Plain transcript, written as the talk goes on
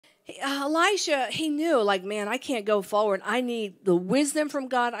Elisha, he knew, like, man, I can't go forward. I need the wisdom from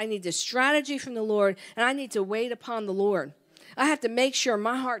God. I need the strategy from the Lord, and I need to wait upon the Lord. I have to make sure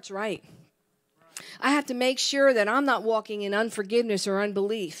my heart's right. I have to make sure that I'm not walking in unforgiveness or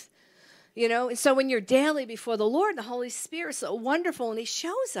unbelief. You know, and so when you're daily before the Lord, the Holy Spirit's so wonderful, and he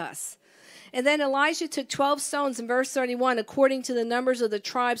shows us. And then Elijah took 12 stones in verse 31, according to the numbers of the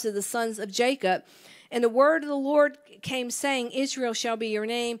tribes of the sons of Jacob. And the word of the Lord came saying, Israel shall be your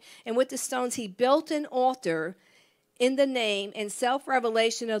name. And with the stones he built an altar in the name and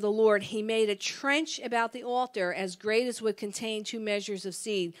self-revelation of the Lord. He made a trench about the altar as great as would contain 2 measures of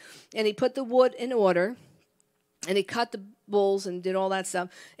seed. And he put the wood in order, and he cut the bulls and did all that stuff.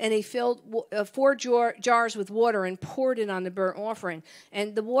 And he filled 4 jars with water and poured it on the burnt offering.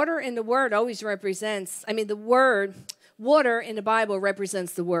 And the water in the word always represents, water in the Bible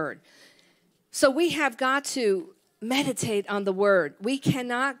represents the word. So we have got to meditate on the word. We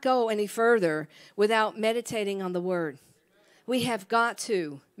cannot go any further without meditating on the word. We have got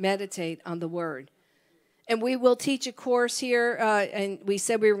to meditate on the word. And we will teach a course here, and we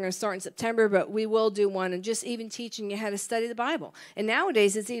said we were going to start in September, but we will do one, and just even teaching you how to study the Bible. And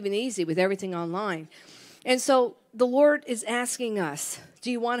nowadays it's even easy with everything online. And so the Lord is asking us,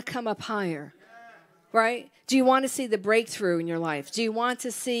 do you want to come up higher? Right? Do you want to see the breakthrough in your life? Do you want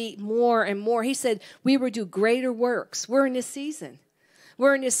to see more and more? He said, we will do greater works. We're in this season.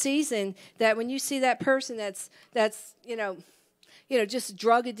 We're in this season that when you see that person that's just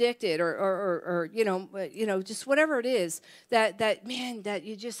drug addicted or just whatever it is, that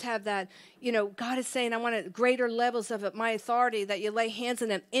you just have that, God is saying, I want greater levels of my authority, that you lay hands on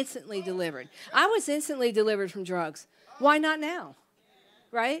them, instantly delivered. I was instantly delivered from drugs. Why not now?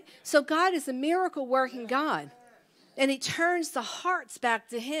 Right? So God is a miracle working God. And he turns the hearts back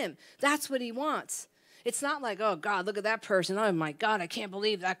to him. That's what he wants. It's not like, oh, God, look at that person. Oh, my God, I can't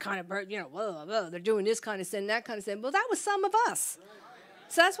believe that kind of person. They're doing this kind of sin, that kind of sin. Well, that was some of us.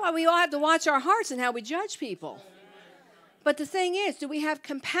 So that's why we all have to watch our hearts and how we judge people. But the thing is, do we have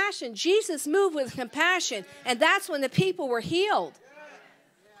compassion? Jesus moved with compassion, and that's when the people were healed.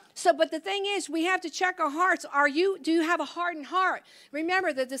 So, but the thing is, we have to check our hearts. Do you have a hardened heart?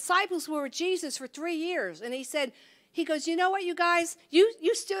 Remember, the disciples were with Jesus for 3 years, and he goes, you know what, you guys?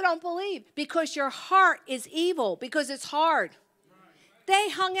 You still don't believe because your heart is evil, because it's hard. They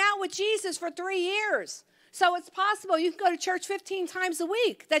hung out with Jesus for 3 years. So it's possible you can go to church 15 times a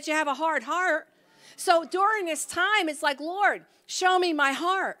week that you have a hard heart. So during this time, it's like, Lord, show me my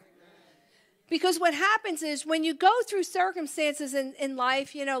heart. Because what happens is when you go through circumstances in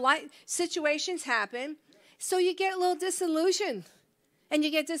life, situations happen. So you get a little disillusioned and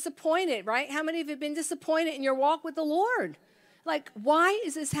you get disappointed, right? How many of you have been disappointed in your walk with the Lord? Like, why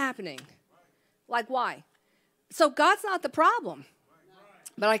is this happening? Like, why? So God's not the problem.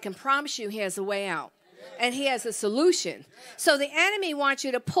 But I can promise you he has a way out. And he has a solution. So the enemy wants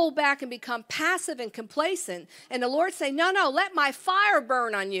you to pull back and become passive and complacent. And the Lord say, no, let my fire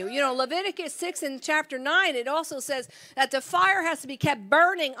burn on you. Leviticus 6 in chapter 9, it also says that the fire has to be kept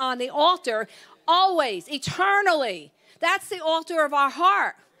burning on the altar always, eternally. That's the altar of our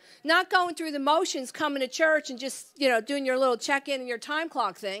heart. Not going through the motions, coming to church and just, doing your little check-in and your time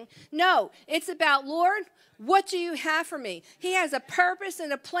clock thing. No, it's about, Lord, what do you have for me? He has a purpose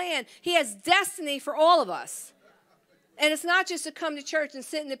and a plan. He has destiny for all of us. And it's not just to come to church and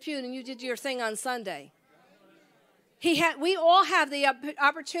sit in the pew and you did your thing on Sunday. We all have the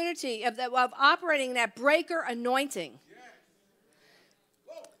opportunity of operating that breaker anointing.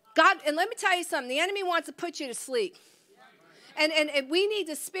 God, and let me tell you something. The enemy wants to put you to sleep. And we need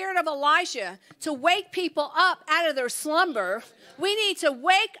the spirit of Elijah to wake people up out of their slumber. We need to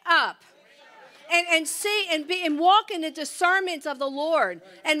wake up. And see and walk in the discernment of the Lord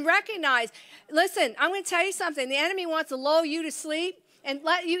and recognize, listen, I'm going to tell you something. The enemy wants to lull you to sleep and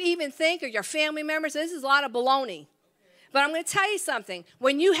let you even think, or your family members, this is a lot of baloney. But I'm going to tell you something.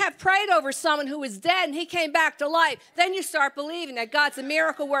 When you have prayed over someone who was dead and he came back to life, then you start believing that God's a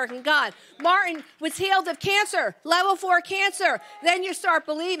miracle-working God. Martin was healed of cancer, level 4 cancer. Then you start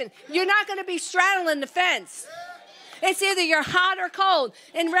believing. You're not going to be straddling the fence. It's either you're hot or cold.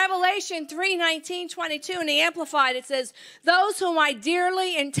 In Revelation 3:19-22 in the Amplified, it says, those whom I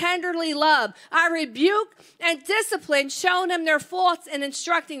dearly and tenderly love, I rebuke and discipline, showing them their faults and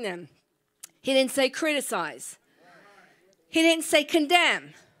instructing them. He didn't say criticize. He didn't say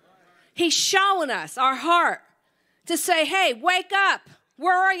condemn. He's showing us our heart to say, hey, wake up.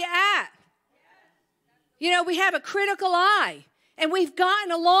 Where are you at? We have a critical eye. And we've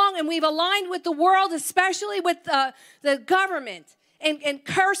gotten along and we've aligned with the world, especially with the government, and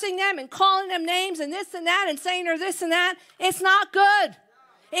cursing them and calling them names and this and that and saying they're this and that. It's not good.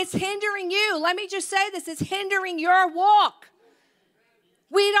 It's hindering you. Let me just say this. It's hindering your walk.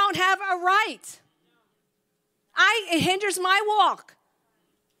 We don't have a right. It hinders my walk.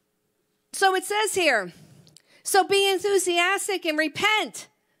 So it says here, so be enthusiastic and repent.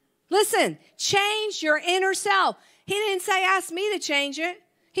 Listen, change your inner self. He didn't say ask me to change it.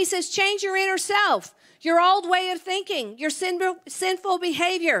 He says change your inner self, your old way of thinking, your sinful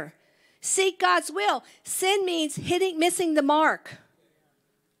behavior. Seek God's will. Sin means missing the mark.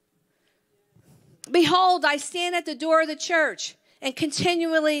 Behold, I stand at the door of the church and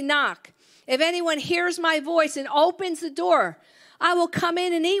continually knock. If anyone hears my voice and opens the door, I will come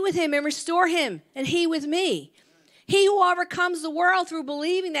in and eat with him and restore him, and he with me. He who overcomes the world through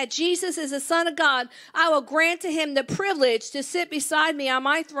believing that Jesus is the Son of God, I will grant to him the privilege to sit beside me on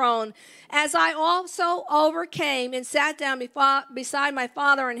my throne, as I also overcame and sat down beside my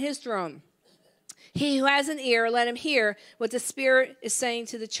Father on his throne. He who has an ear, let him hear what the Spirit is saying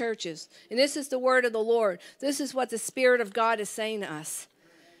to the churches. And this is the word of the Lord. This is what the Spirit of God is saying to us.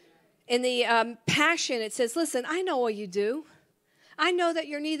 In the Passion, it says, listen, I know what you do. I know that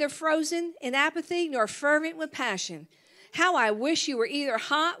you're neither frozen in apathy nor fervent with passion. How I wish you were either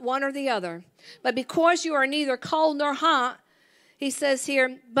hot, one or the other. But because you are neither cold nor hot, he says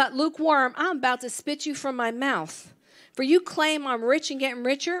here, but lukewarm, I'm about to spit you from my mouth. For you claim I'm rich and getting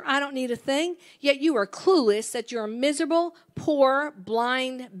richer. I don't need a thing. Yet you are clueless that you're miserable, poor,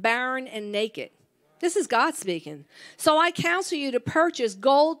 blind, barren, and naked. This is God speaking. So I counsel you to purchase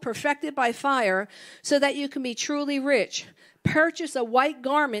gold perfected by fire so that you can be truly rich. Purchase a white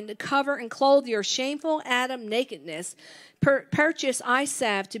garment to cover and clothe your shameful Adam nakedness. Purchase eye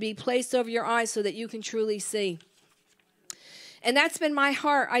salve to be placed over your eyes so that you can truly see. And that's been my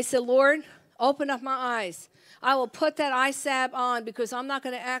heart. I said, Lord, open up my eyes. I will put that eye salve on because I'm not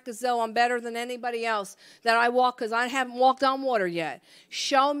going to act as though I'm better than anybody else that I walk because I haven't walked on water yet.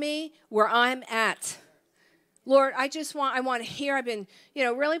 Show me where I'm at. Lord, I want to hear. I've been,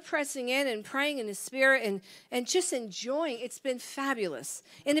 really pressing in and praying in the Spirit and just enjoying. It's been fabulous.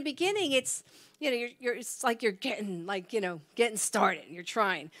 In the beginning, it's, it's like you're getting started. You're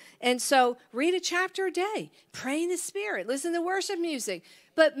trying. And so read a chapter a day. Pray in the Spirit. Listen to worship music.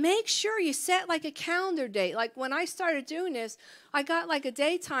 But make sure you set like a calendar date. Like when I started doing this, I got like a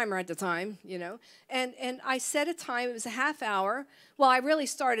day timer at the time, and I set a time. It was a half hour. Well, I really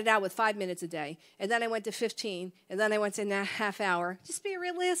started out with 5 minutes a day, and then I went to 15, and then I went to a half hour. Just be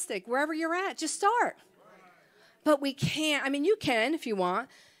realistic. Wherever you're at, just start. But we can't. I mean, you can if you want,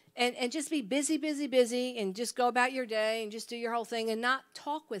 and just be busy, busy, busy, and just go about your day and just do your whole thing and not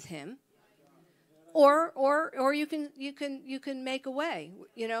talk with him. Or you can make a way,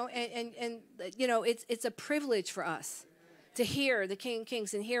 and it's a privilege for us to hear the King of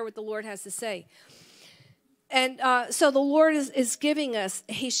Kings and hear what the Lord has to say. And so the Lord is giving us,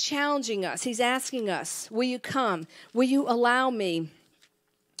 he's challenging us, he's asking us, will you come? Will you allow me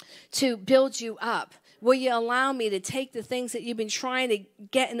to build you up? Will you allow me to take the things that you've been trying to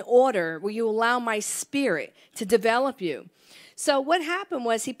get in order? Will you allow my Spirit to develop you? So what happened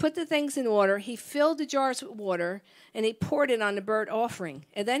was he put the things in order. He filled the jars with water, and he poured it on the burnt offering.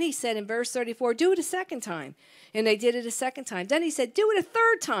 And then he said in verse 34, do it a second time. And they did it a second time. Then he said, do it a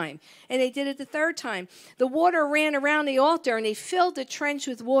third time. And they did it the third time. The water ran around the altar, and they filled the trench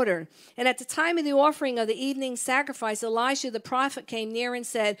with water. And at the time of the offering of the evening sacrifice, Elisha the prophet came near and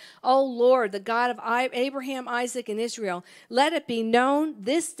said, O Lord, the God of Abraham, Isaac, and Israel, let it be known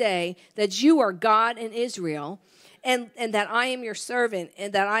this day that you are God in Israel, and that I am your servant,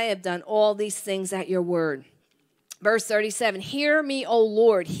 and that I have done all these things at your word. Verse 37, hear me, O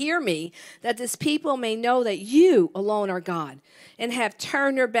Lord, hear me, that this people may know that you alone are God, and have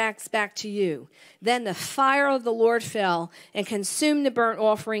turned their backs back to you. Then the fire of the Lord fell and consumed the burnt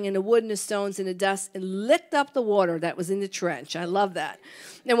offering and the wood and the stones and the dust and licked up the water that was in the trench. I love that.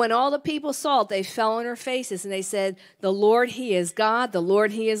 And when all the people saw it, they fell on their faces, and they said, the Lord, he is God, the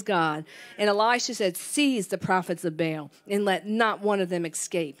Lord, he is God. And Elisha said, seize the prophets of Baal, and let not one of them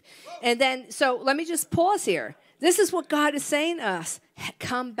escape. And then, so let me just pause here. This is what God is saying to us.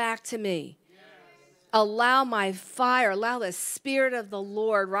 Come back to me. Allow my fire, allow the Spirit of the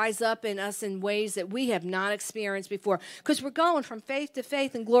Lord rise up in us in ways that we have not experienced before. Because we're going from faith to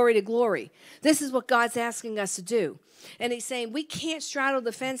faith and glory to glory. This is what God's asking us to do. And he's saying we can't straddle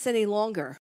the fence any longer.